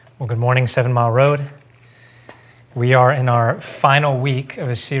Well, good morning, 7 Mile Road. We are in our final week of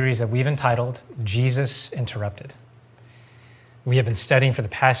a series that we've entitled Jesus Interrupted. We have been studying for the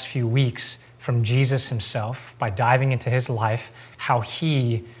past few weeks from Jesus himself by diving into his life, how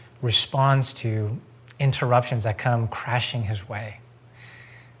he responds to interruptions that come crashing his way.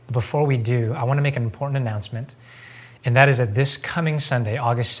 Before we do, I want to make an important announcement, and that is that this coming Sunday,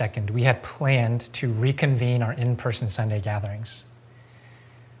 August 2nd, we had planned to reconvene our in-person Sunday gatherings.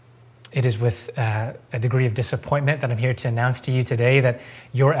 It is with a degree of disappointment that I'm here to announce to you today that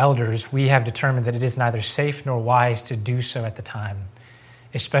your elders, we have determined that it is neither safe nor wise to do so at the time,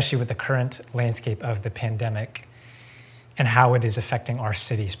 especially with the current landscape of the pandemic and how it is affecting our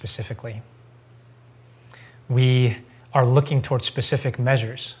city specifically. We are looking towards specific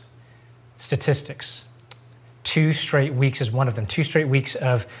measures, statistics. 2 straight weeks is one of them, 2 straight weeks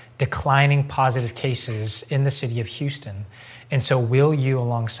of declining positive cases in the city of Houston. And so will you,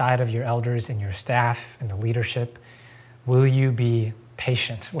 alongside of your elders and your staff and the leadership, will you be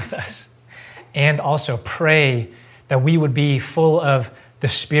patient with us? And also pray that we would be full of the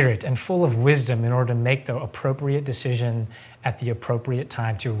Spirit and full of wisdom in order to make the appropriate decision at the appropriate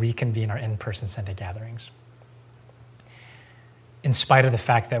time to reconvene our in-person Sunday gatherings. In spite of the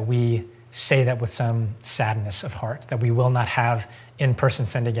fact that we say that with some sadness of heart, that we will not have in-person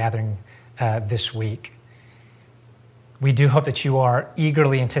Sunday gathering this week, we do hope that you are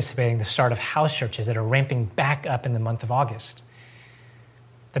eagerly anticipating the start of house churches that are ramping back up in the month of August.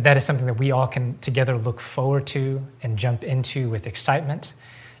 That is something that we all can together look forward to and jump into with excitement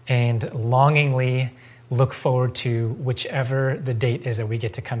and longingly look forward to whichever the date is that we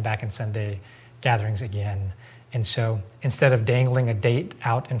get to come back in Sunday gatherings again. And so instead of dangling a date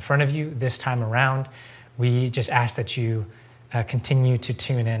out in front of you this time around, we just ask that you continue to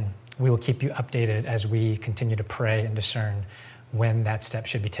tune in. We will keep you updated as we continue to pray and discern when that step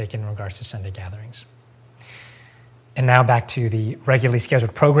should be taken in regards to Sunday gatherings. And now back to the regularly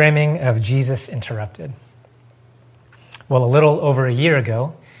scheduled programming of Jesus Interrupted. Well, a little over a year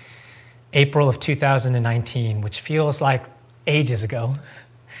ago, April of 2019, which feels like ages ago,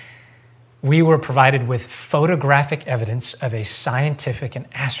 we were provided with photographic evidence of a scientific and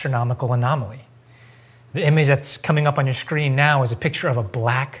astronomical anomaly. The image that's coming up on your screen now is a picture of a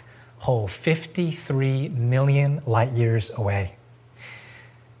black hole 53 million light years away.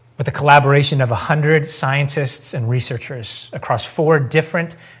 With the collaboration of 100 scientists and researchers across 4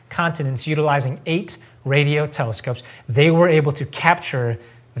 different continents utilizing 8 radio telescopes, they were able to capture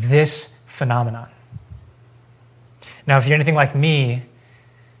this phenomenon. Now, if you're anything like me,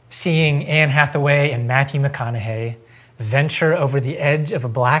 seeing Anne Hathaway and Matthew McConaughey venture over the edge of a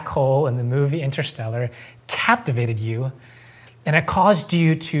black hole in the movie Interstellar captivated you, and it caused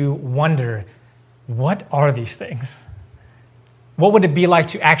you to wonder, what are these things? What would it be like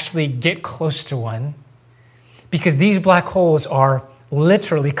to actually get close to one? Because these black holes are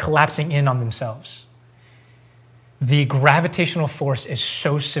literally collapsing in on themselves. The gravitational force is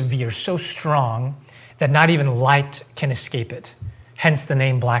so severe, so strong, that not even light can escape it, hence the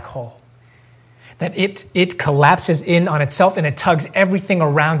name black hole. That it collapses in on itself and it tugs everything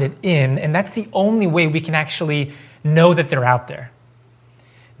around it in, and that's the only way we can actually know that they're out there.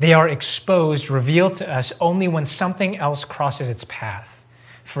 They are exposed, revealed to us only when something else crosses its path.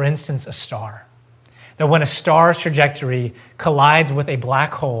 For instance, a star. That when a star's trajectory collides with a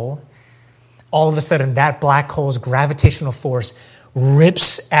black hole, all of a sudden that black hole's gravitational force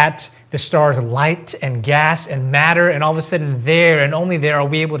rips at the star's light and gas and matter, and all of a sudden there and only there are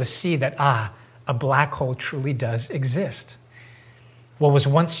we able to see that, a black hole truly does exist. What was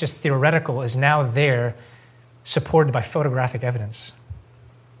once just theoretical is now there, supported by photographic evidence.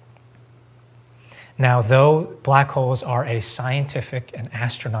 Now, though black holes are a scientific and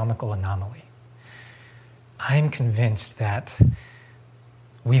astronomical anomaly, I'm convinced that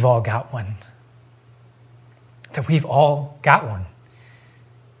we've all got one. That we've all got one.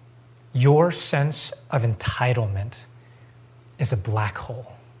 Your sense of entitlement is a black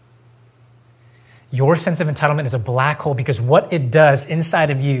hole. Your sense of entitlement is a black hole because what it does inside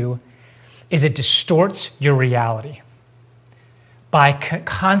of you is it distorts your reality by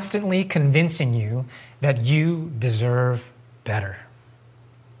constantly convincing you that you deserve better.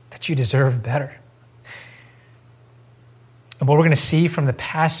 That you deserve better. And what we're going to see from the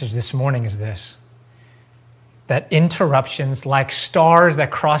passage this morning is this: that interruptions, like stars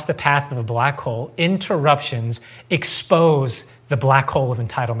that cross the path of a black hole, interruptions expose the black hole of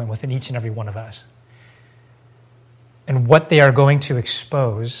entitlement within each and every one of us. And what they are going to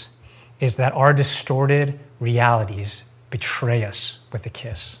expose is that our distorted realities betray us with a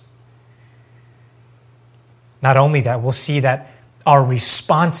kiss. Not only that, we'll see that our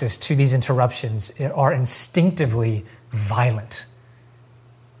responses to these interruptions are instinctively violent.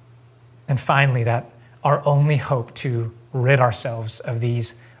 And finally, that our only hope to rid ourselves of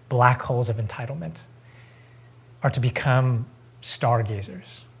these black holes of entitlement are to become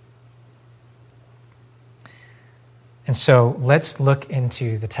stargazers. And so let's look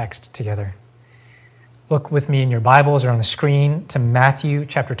into the text together. Look with me in your Bibles or on the screen to Matthew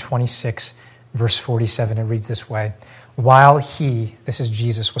chapter 26, verse 47. It reads this way. While he, this is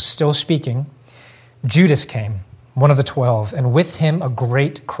Jesus, was still speaking, Judas came, one of the 12, and with him a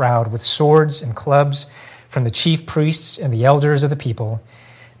great crowd with swords and clubs from the chief priests and the elders of the people.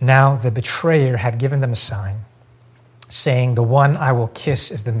 Now the betrayer had given them a sign, saying, "The one I will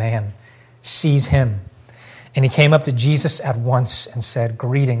kiss is the man. Seize him." And he came up to Jesus at once and said,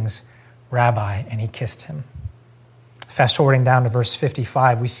 "Greetings, Rabbi," and he kissed him. Fast forwarding down to verse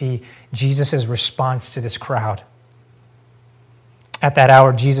 55, we see Jesus' response to this crowd. At that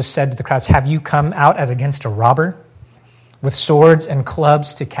hour, Jesus said to the crowds, "Have you come out as against a robber, with swords and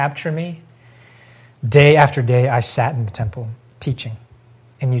clubs to capture me? Day after day I sat in the temple, teaching,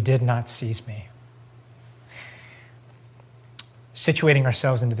 and you did not seize me." Situating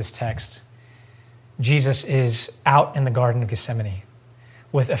ourselves into this text, Jesus is out in the Garden of Gethsemane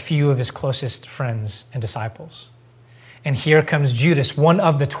with a few of his closest friends and disciples. And here comes Judas, one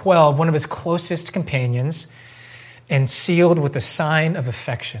of the 12, one of his closest companions, and sealed with the sign of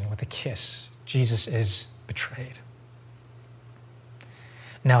affection, with a kiss, Jesus is betrayed.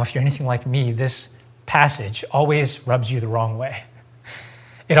 Now, if you're anything like me, this passage always rubs you the wrong way.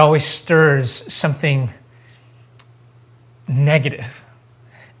 It always stirs something negative,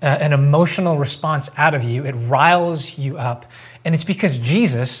 an emotional response out of you. It riles you up. And it's because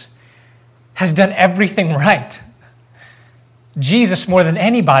Jesus has done everything right. Jesus, more than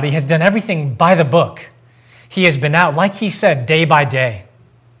anybody, has done everything by the book. He has been out, like he said, day by day,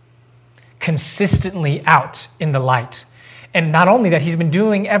 consistently out in the light. And not only that, he's been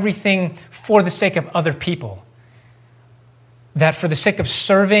doing everything for the sake of other people. That for the sake of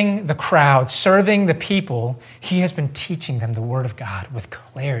serving the crowd, serving the people, he has been teaching them the word of God with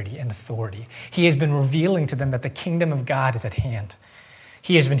clarity and authority. He has been revealing to them that the kingdom of God is at hand.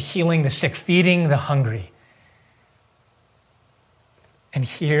 He has been healing the sick, feeding the hungry. And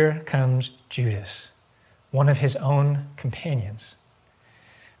here comes Judas, one of his own companions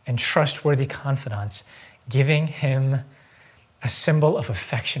and trustworthy confidants, giving him a symbol of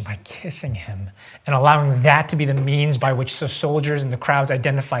affection by kissing him and allowing that to be the means by which the soldiers and the crowds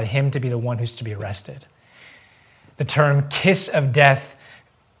identify him to be the one who's to be arrested. The term kiss of death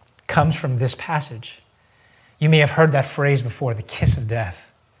comes from this passage. You may have heard that phrase before, the kiss of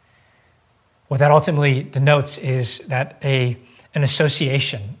death. What that ultimately denotes is that an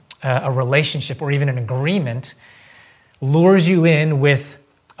association, a relationship, or even an agreement lures you in with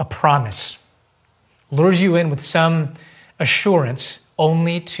a promise, lures you in with some assurance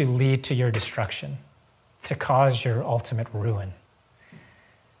only to lead to your destruction, to cause your ultimate ruin.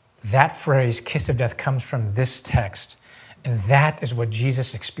 That phrase, kiss of death, comes from this text, and that is what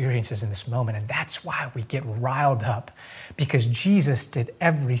Jesus experiences in this moment, and that's why we get riled up, because Jesus did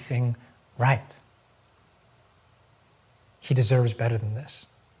everything right. He deserves better than this.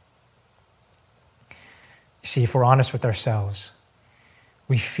 You see, if we're honest with ourselves,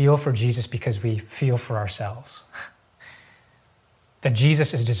 we feel for Jesus because we feel for ourselves. That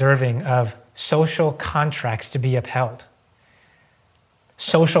Jesus is deserving of social contracts to be upheld.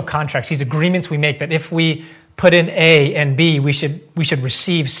 Social contracts, these agreements we make that if we put in A and B, we should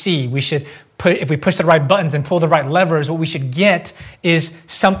receive C. If we push the right buttons and pull the right levers, what we should get is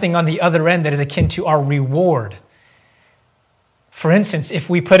something on the other end that is akin to our reward. For instance, if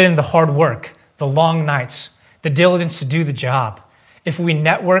we put in the hard work, the long nights, the diligence to do the job, if we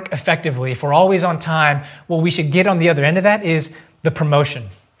network effectively, if we're always on time, what we should get on the other end of that is the promotion,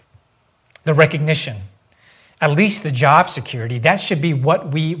 the recognition, at least the job security. That should be what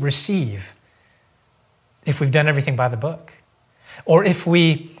we receive if we've done everything by the book. Or if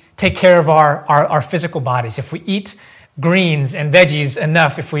we take care of our physical bodies, if we eat greens and veggies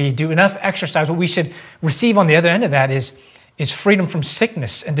enough, if we do enough exercise, what we should receive on the other end of that is freedom from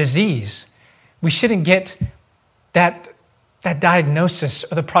sickness and disease. We shouldn't get that diagnosis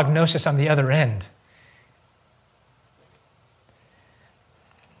or the prognosis on the other end.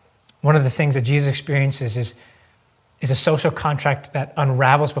 One of the things that Jesus experiences is a social contract that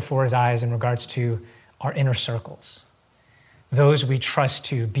unravels before his eyes in regards to our inner circles, those we trust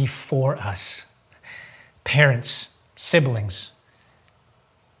to be for us, parents, siblings,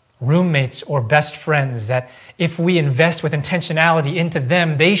 roommates or best friends, that if we invest with intentionality into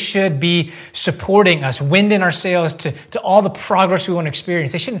them, they should be supporting us, wind in our sails to all the progress we want to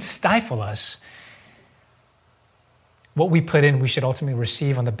experience. They shouldn't stifle us. What we put in, we should ultimately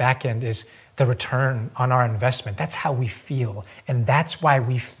receive on the back end is the return on our investment. That's how we feel. And that's why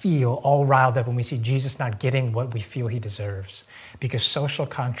we feel all riled up when we see Jesus not getting what we feel he deserves, because social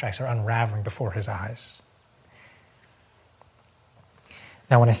contracts are unraveling before his eyes.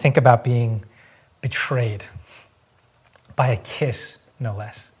 Now, when I think about being betrayed by a kiss, no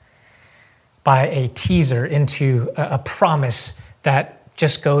less, by a teaser into a promise that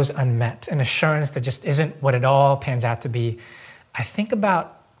just goes unmet, an assurance that just isn't what it all pans out to be, I think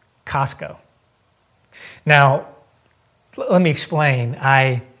about Costco. Now, let me explain.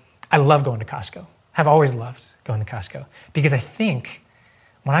 I love going to Costco. Have always loved going to Costco, because I think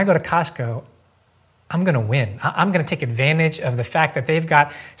when I go to Costco, I'm going to win. I'm going to take advantage of the fact that they've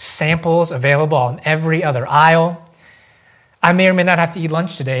got samples available on every other aisle. I may or may not have to eat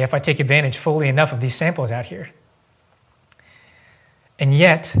lunch today if I take advantage fully enough of these samples out here. And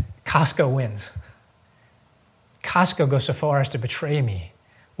yet, Costco wins. Costco goes so far as to betray me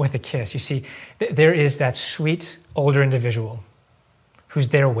with a kiss. You see, there is that sweet older individual who's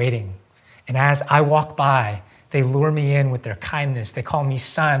there waiting. And as I walk by, they lure me in with their kindness. They call me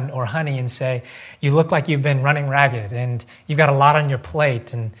son or honey and say, you look like you've been running ragged and you've got a lot on your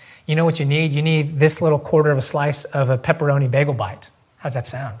plate. And you know what you need? You need this little quarter of a slice of a pepperoni bagel bite. How's that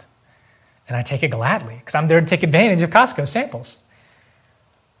sound? And I take it gladly because I'm there to take advantage of Costco samples.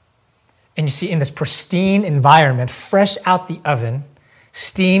 And you see, in this pristine environment, fresh out the oven,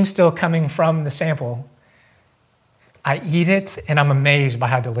 steam still coming from the sample, I eat it and I'm amazed by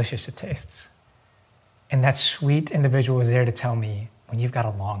how delicious it tastes. And that sweet individual is there to tell me, when you've got a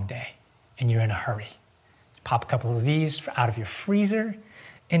long day and you're in a hurry, pop a couple of these out of your freezer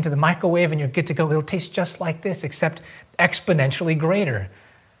into the microwave and you're good to go. It'll taste just like this, except exponentially greater.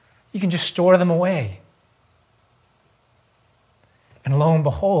 You can just store them away. And lo and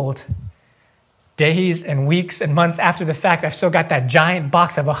behold, days and weeks and months after the fact, I've still got that giant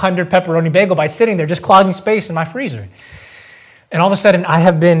box of 100 pepperoni bagel bites sitting there just clogging space in my freezer. And all of a sudden, I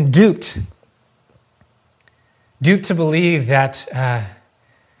have been duped to believe that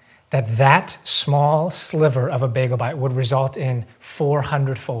that small sliver of a bagel bite would result in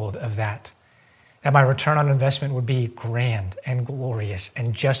 400-fold of that. That my return on investment would be grand and glorious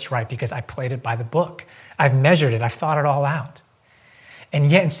and just right because I played it by the book. I've measured it. I've thought it all out. And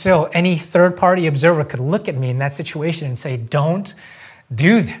yet and still, any third-party observer could look at me in that situation and say, don't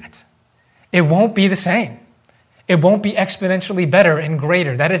do that. It won't be the same. It won't be exponentially better and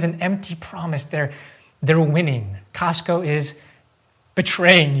greater. That is an empty promise. They're winning. Costco is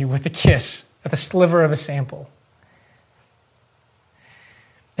betraying you with a kiss, with a sliver of a sample.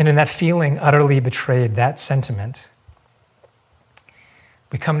 And in that feeling, utterly betrayed, that sentiment,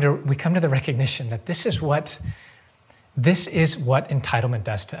 we come to the recognition that this is what entitlement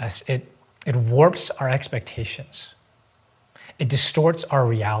does to us. It warps our expectations. It distorts our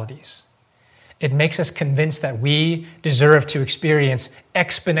realities. It makes us convinced that we deserve to experience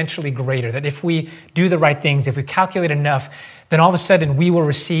exponentially greater, that if we do the right things, if we calculate enough, then all of a sudden we will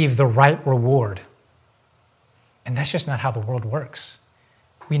receive the right reward. And that's just not how the world works.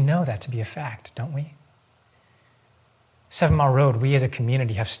 We know that to be a fact, don't we? 7 Mile Road, we as a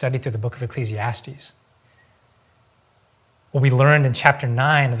community have studied through the book of Ecclesiastes. What we learned in chapter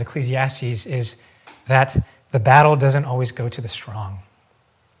 9 of Ecclesiastes is that the battle doesn't always go to the strong,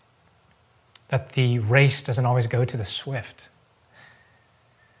 that the race doesn't always go to the swift,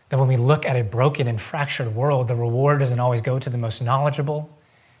 that when we look at a broken and fractured world, the reward doesn't always go to the most knowledgeable,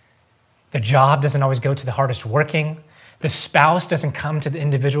 the job doesn't always go to the hardest working, the spouse doesn't come to the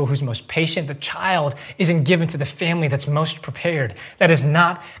individual who's most patient, the child isn't given to the family that's most prepared. That is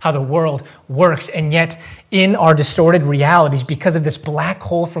not how the world works. And yet, in our distorted realities, because of this black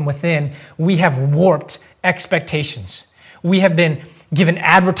hole from within, we have warped expectations. We have been given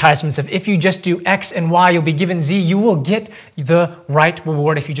advertisements of if you just do X and Y, you'll be given Z. You will get the right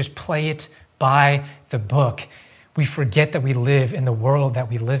reward if you just play it by the book. We forget that we live in the world that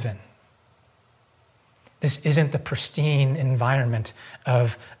we live in. This isn't the pristine environment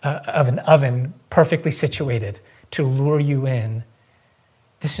of an oven perfectly situated to lure you in.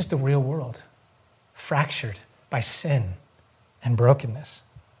 This is the real world, fractured by sin and brokenness.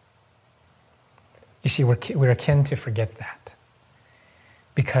 You see, we're akin to forget that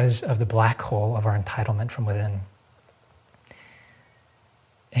because of the black hole of our entitlement from within.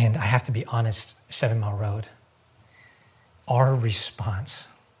 And I have to be honest, 7 Mile Road, our response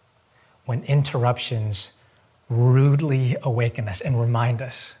when interruptions rudely awaken us and remind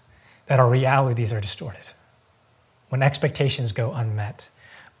us that our realities are distorted, when expectations go unmet,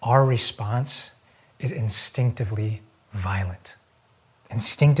 our response is instinctively violent.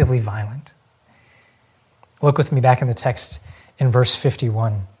 Instinctively violent. Look with me back in the text in verse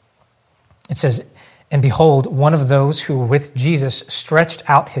 51. It says, "And behold, one of those who were with Jesus stretched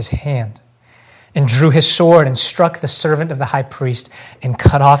out his hand and drew his sword and struck the servant of the high priest and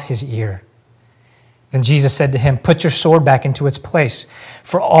cut off his ear. Then Jesus said to him, 'Put your sword back into its place,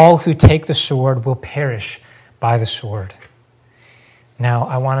 for all who take the sword will perish by the sword.'" Now,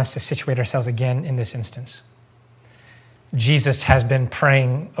 I want us to situate ourselves again in this instance. Jesus has been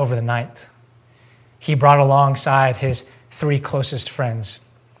praying over the night. He brought alongside his 3 closest friends,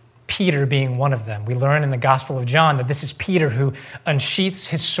 Peter being one of them. We learn in the Gospel of John that this is Peter who unsheaths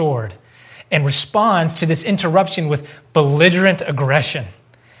his sword and responds to this interruption with belligerent aggression,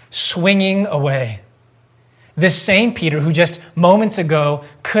 swinging away. This same Peter who just moments ago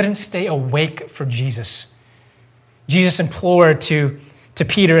couldn't stay awake for Jesus. Jesus implored to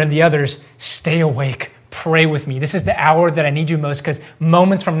Peter and the others, "Stay awake, pray with me. This is the hour that I need you most, because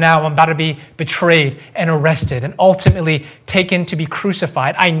moments from now I'm about to be betrayed and arrested and ultimately taken to be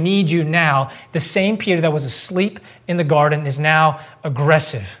crucified. I need you now." The same Peter that was asleep in the garden is now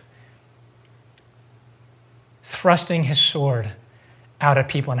aggressive, thrusting his sword out at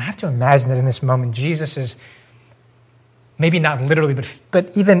people. And I have to imagine that in this moment, Jesus is maybe not literally,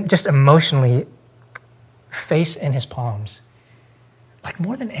 but even just emotionally, face in his palms, like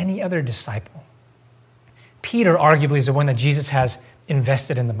more than any other disciple. Peter arguably is the one that Jesus has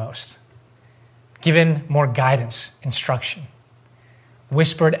invested in the most, given more guidance, instruction,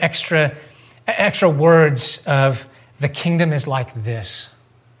 whispered extra words of, "The kingdom is like this.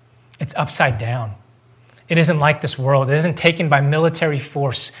 It's upside down. It isn't like this world. It isn't taken by military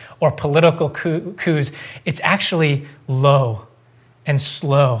force or political coups. It's actually low and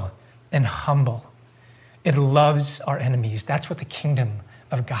slow and humble. It loves our enemies." That's what the kingdom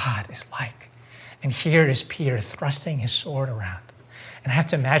of God is like. And here is Peter thrusting his sword around. And I have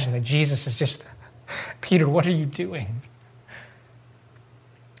to imagine that Jesus is just, "Peter, what are you doing?"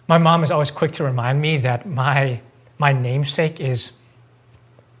 My mom is always quick to remind me that my namesake is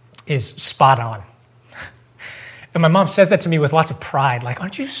spot on. And my mom says that to me with lots of pride. Like,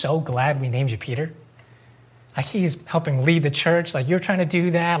 "Aren't you so glad we named you Peter? Like, he's helping lead the church. Like, you're trying to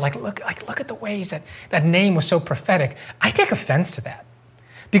do that. Like, look at the ways that name was so prophetic." I take offense to that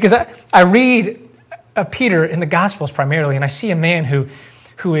because I read of Peter in the Gospels primarily, and I see a man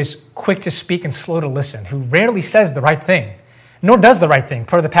who is quick to speak and slow to listen, who rarely says the right thing, nor does the right thing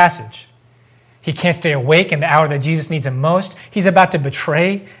per the passage. He can't stay awake in the hour that Jesus needs him most. He's about to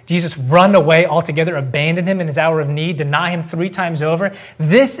betray Jesus, run away altogether, abandon him in his hour of need, deny him 3 times over.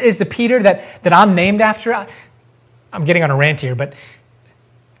 This is the Peter that I'm named after. I'm getting on a rant here, but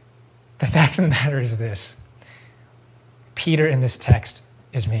the fact of the matter is this. Peter in this text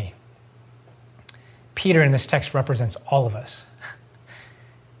is me. Peter in this text represents all of us.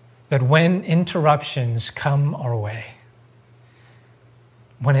 That when interruptions come our way,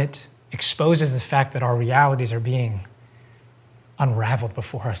 when it exposes the fact that our realities are being unraveled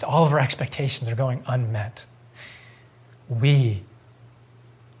before us, all of our expectations are going unmet, we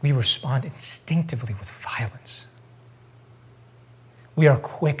respond instinctively with violence. We are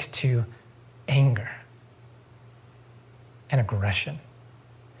quick to anger and aggression.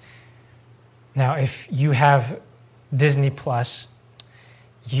 Now, if you have Disney Plus,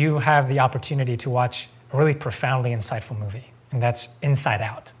 you have the opportunity to watch a really profoundly insightful movie, and that's Inside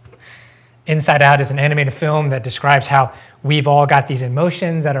Out. Inside Out is an animated film that describes how we've all got these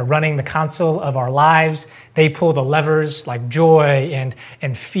emotions that are running the console of our lives. They pull the levers like joy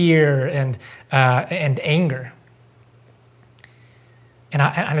and fear and anger. And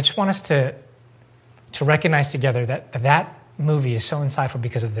I just want us to recognize together that movie is so insightful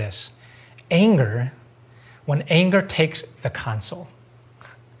because of this. Anger, when anger takes the console.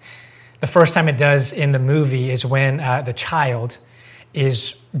 The first time it does in the movie is when the child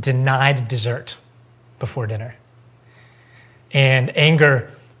is denied dessert before dinner. And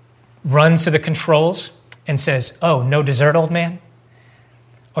anger runs to the controls and says, "Oh, no dessert, old man?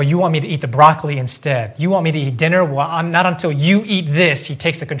 Oh, you want me to eat the broccoli instead? You want me to eat dinner? Well, not until you eat this." He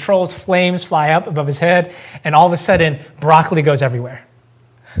takes the controls, flames fly up above his head, and all of a sudden, broccoli goes everywhere.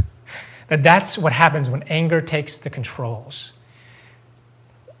 That's what happens when anger takes the controls.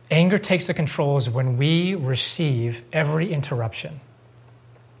 Anger takes the controls when we receive every interruption,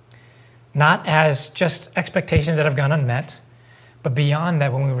 not as just expectations that have gone unmet, but beyond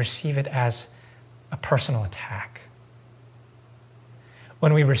that, when we receive it as a personal attack.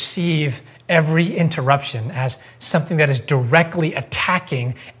 when we receive every interruption as something that is directly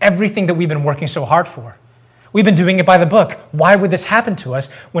attacking everything that we've been working so hard for. We've been doing it by the book. Why would this happen to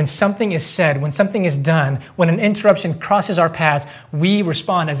us? When something is said, when something is done, when an interruption crosses our paths, we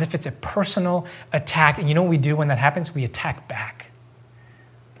respond as if it's a personal attack. And you know what we do when that happens? We attack back.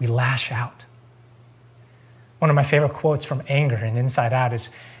 We lash out. One of my favorite quotes from Anger and Inside Out is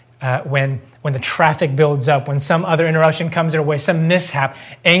when the traffic builds up, when some other interruption comes our way, some mishap,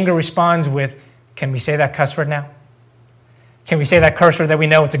 Anger responds with, "Can we say that cuss word now? Can we say that curse word that we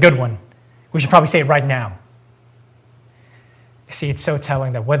know it's a good one? We should probably say it right now." You see, it's so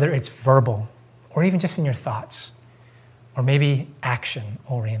telling that whether it's verbal or even just in your thoughts, or maybe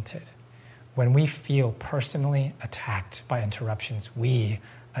action-oriented, when we feel personally attacked by interruptions, we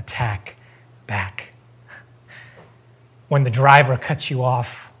attack back. When the driver cuts you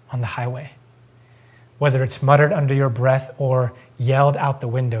off on the highway, whether it's muttered under your breath or yelled out the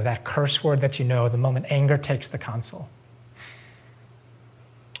window, that curse word that you know the moment anger takes the console.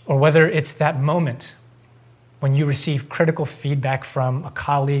 Or whether it's that moment when you receive critical feedback from a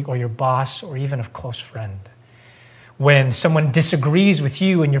colleague or your boss or even a close friend. When someone disagrees with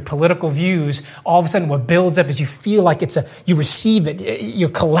you and your political views, all of a sudden what builds up is you feel like you receive it. You're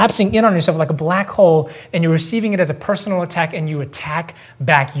collapsing in on yourself like a black hole, and you're receiving it as a personal attack, and you attack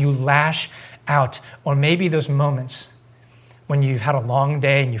back. You lash out. Or maybe those moments when you've had a long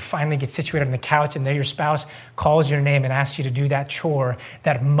day and you finally get situated on the couch and there your spouse calls your name and asks you to do that chore,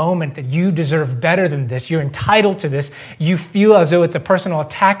 that moment that you deserve better than this, you're entitled to this, you feel as though it's a personal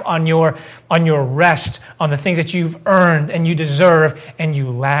attack on your rest, on the things that you've earned and you deserve, and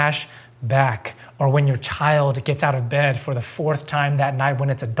you lash back. Or when your child gets out of bed for the fourth time that night, when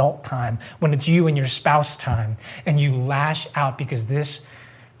it's adult time, when it's you and your spouse time, and you lash out because this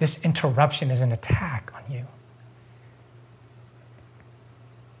interruption is an attack on you.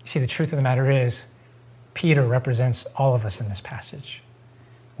 See, the truth of the matter is, Peter represents all of us in this passage.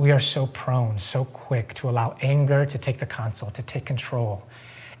 We are so prone, so quick to allow anger to take the console, to take control.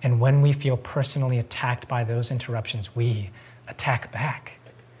 And when we feel personally attacked by those interruptions, we attack back.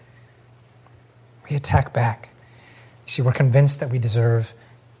 We attack back. You see, we're convinced that we deserve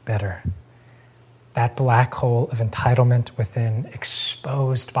better. That black hole of entitlement within,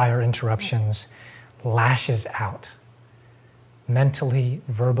 exposed by our interruptions, lashes out. Mentally,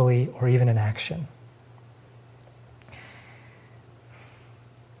 verbally, or even in action.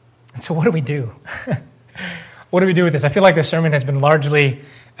 And so what do we do? What do we do with this? I feel like this sermon has been largely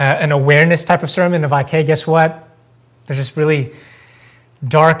an awareness type of sermon of like, hey, guess what? There's this really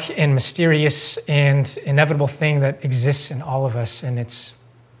dark and mysterious and inevitable thing that exists in all of us, and it's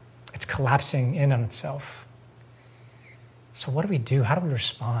collapsing in on itself. So what do we do? How do we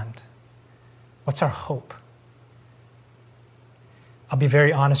respond? What's our hope? I'll be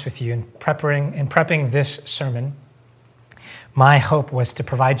very honest with you. In prepping this sermon, my hope was to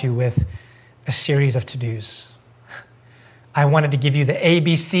provide you with a series of to-dos. I wanted to give you the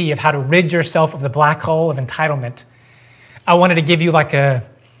ABC of how to rid yourself of the black hole of entitlement. I wanted to give you like a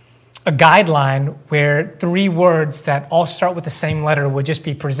guideline where 3 words that all start with the same letter would just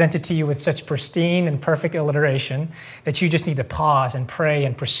be presented to you with such pristine and perfect alliteration that you just need to pause and pray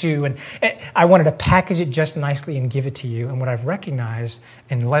and pursue. And I wanted to package it just nicely and give it to you. And what I've recognized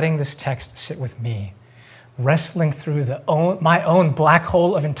in letting this text sit with me, wrestling through my own black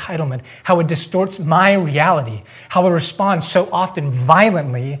hole of entitlement, how it distorts my reality, how I respond so often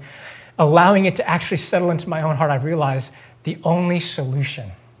violently, allowing it to actually settle into my own heart, I've realized the only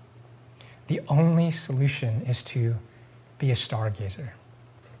solution is to be a stargazer.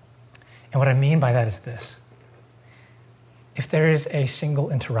 And what I mean by that is this. If there is a single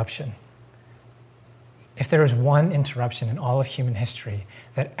interruption, if there is one interruption in all of human history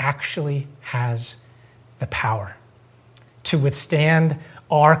that actually has the power to withstand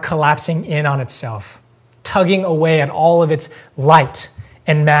our collapsing in on itself, tugging away at all of its light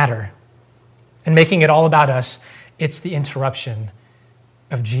and matter, and making it all about us, it's the interruption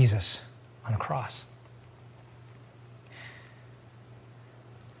of Jesus on a cross.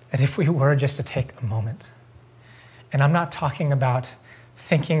 That if we were just to take a moment, and I'm not talking about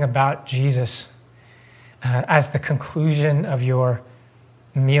thinking about Jesus as the conclusion of your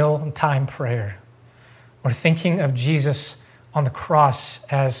mealtime prayer, or thinking of Jesus on the cross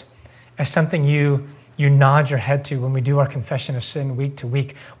as something you nod your head to when we do our confession of sin week to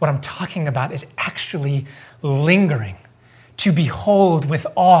week. What I'm talking about is actually lingering to behold with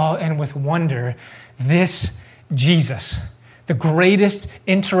awe and with wonder this Jesus, the greatest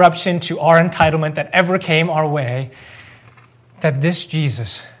interruption to our entitlement that ever came our way, that this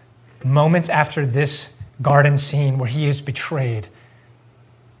Jesus, moments after this garden scene where he is betrayed,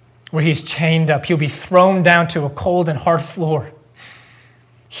 where he's chained up. He'll be thrown down to a cold and hard floor.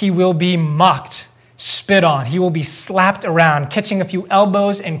 He will be mocked, spit on. He will be slapped around, catching a few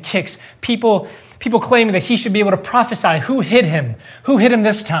elbows and kicks. People claiming that he should be able to prophesy. Who hit him? Who hit him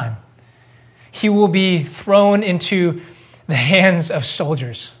this time? He will be thrown into the hands of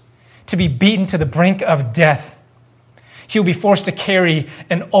soldiers to be beaten to the brink of death. He'll be forced to carry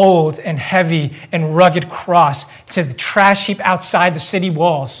an old and heavy and rugged cross to the trash heap outside the city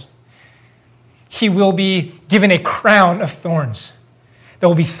walls. He will be given a crown of thorns that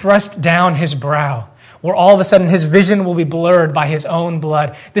will be thrust down his brow, where all of a sudden his vision will be blurred by his own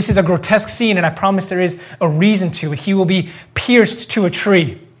blood. This is a grotesque scene, and I promise there is a reason to it. He will be pierced to a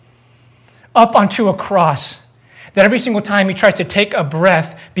tree, up onto a cross, that every single time he tries to take a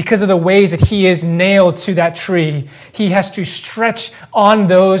breath, because of the ways that he is nailed to that tree, he has to stretch on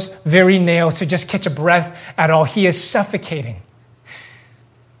those very nails to just catch a breath at all. He is suffocating.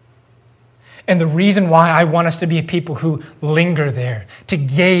 And the reason why I want us to be a people who linger there, to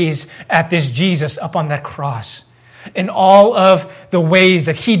gaze at this Jesus up on that cross, in all of the ways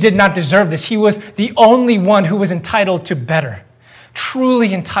that he did not deserve this. He was the only one who was entitled to better,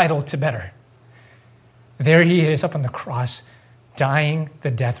 truly entitled to better. There he is up on the cross, dying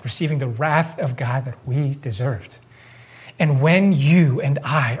the death, receiving the wrath of God that we deserved. And when you and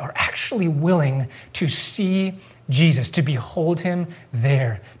I are actually willing to see Jesus, to behold him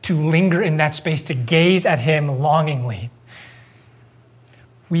there, to linger in that space, to gaze at him longingly,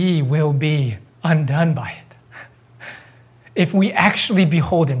 we will be undone by it. If we actually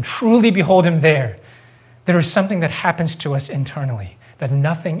behold him, truly behold him there is something that happens to us internally that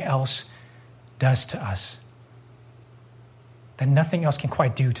nothing else does to us, that nothing else can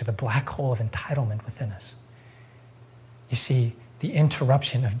quite do to the black hole of entitlement within us. You see, the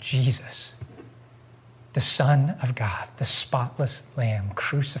interruption of Jesus, the Son of God, the spotless Lamb,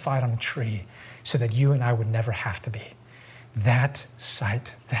 crucified on a tree so that you and I would never have to be. That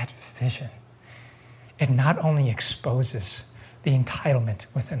sight, that vision, it not only exposes the entitlement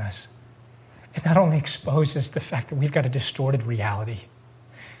within us, it not only exposes the fact that we've got a distorted reality,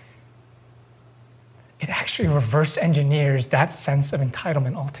 it actually reverse engineers that sense of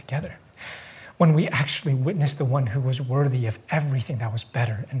entitlement altogether. When we actually witness the one who was worthy of everything that was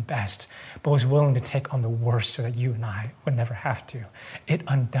better and best, but was willing to take on the worst so that you and I would never have to, it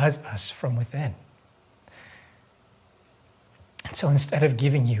undoes us from within. And so instead of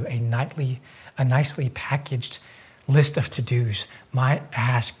giving you a nicely packaged list of to-dos, my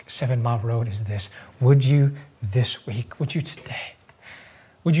ask 7 Mile Road is this: would you this week, would you today,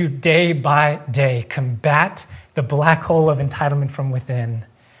 would you day by day combat the black hole of entitlement from within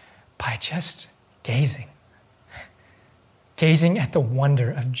by just gazing at the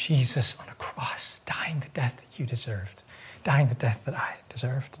wonder of Jesus on a cross, dying the death that you deserved, dying the death that I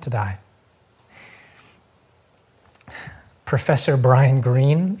deserved to die. Professor Brian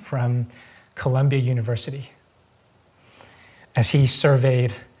Greene from Columbia University, as he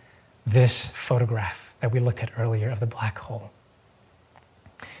surveyed this photograph that we looked at earlier of the black hole,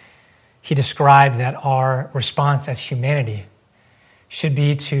 he described that our response as humanity should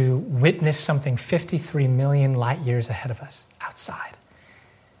be to witness something 53 million light years ahead of us outside,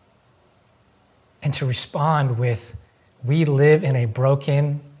 and to respond with, we live in a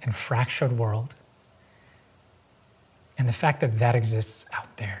broken and fractured world, and the fact that that exists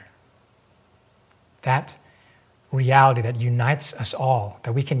out there, that reality that unites us all,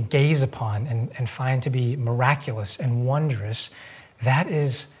 that we can gaze upon and find to be miraculous and wondrous, that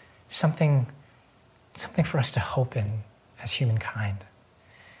is something for us to hope in as humankind.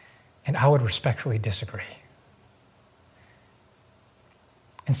 And I would respectfully disagree.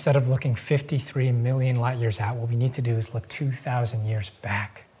 Instead of looking 53 million light years out, what we need to do is look 2,000 years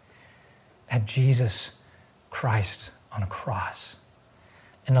back at Jesus Christ on a cross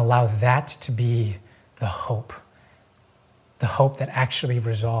and allow that to be the hope that actually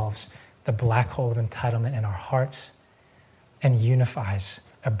resolves the black hole of entitlement in our hearts and unifies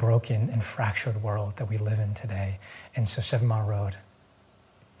a broken and fractured world that we live in today. And so 7 Mile Road,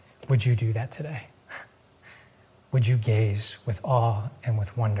 would you do that today? Would you gaze with awe and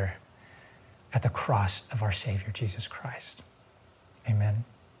with wonder at the cross of our Savior, Jesus Christ? Amen.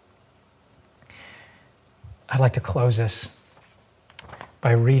 I'd like to close this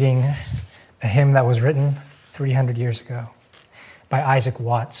by reading a hymn that was written 300 years ago by Isaac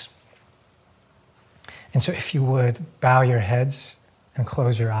Watts. And so if you would, bow your heads and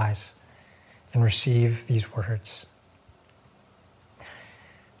close your eyes and receive these words.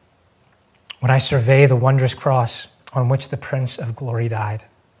 When I survey the wondrous cross on which the Prince of Glory died,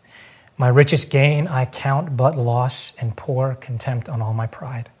 my richest gain I count but loss and pour contempt on all my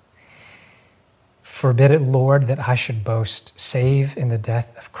pride. Forbid it, Lord, that I should boast, save in the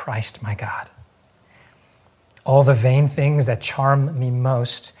death of Christ my God. All the vain things that charm me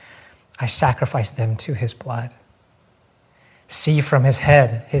most, I sacrifice them to his blood. See from his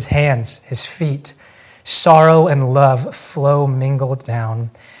head, his hands, his feet, sorrow and love flow mingled down.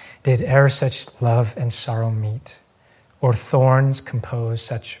 Did e'er such love and sorrow meet, or thorns compose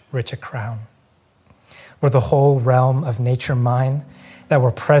such rich a crown? Were the whole realm of nature mine, that were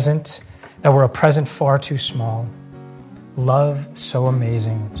a present far too small, love so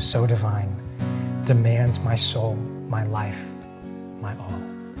amazing, so divine, demands my soul, my life, my all.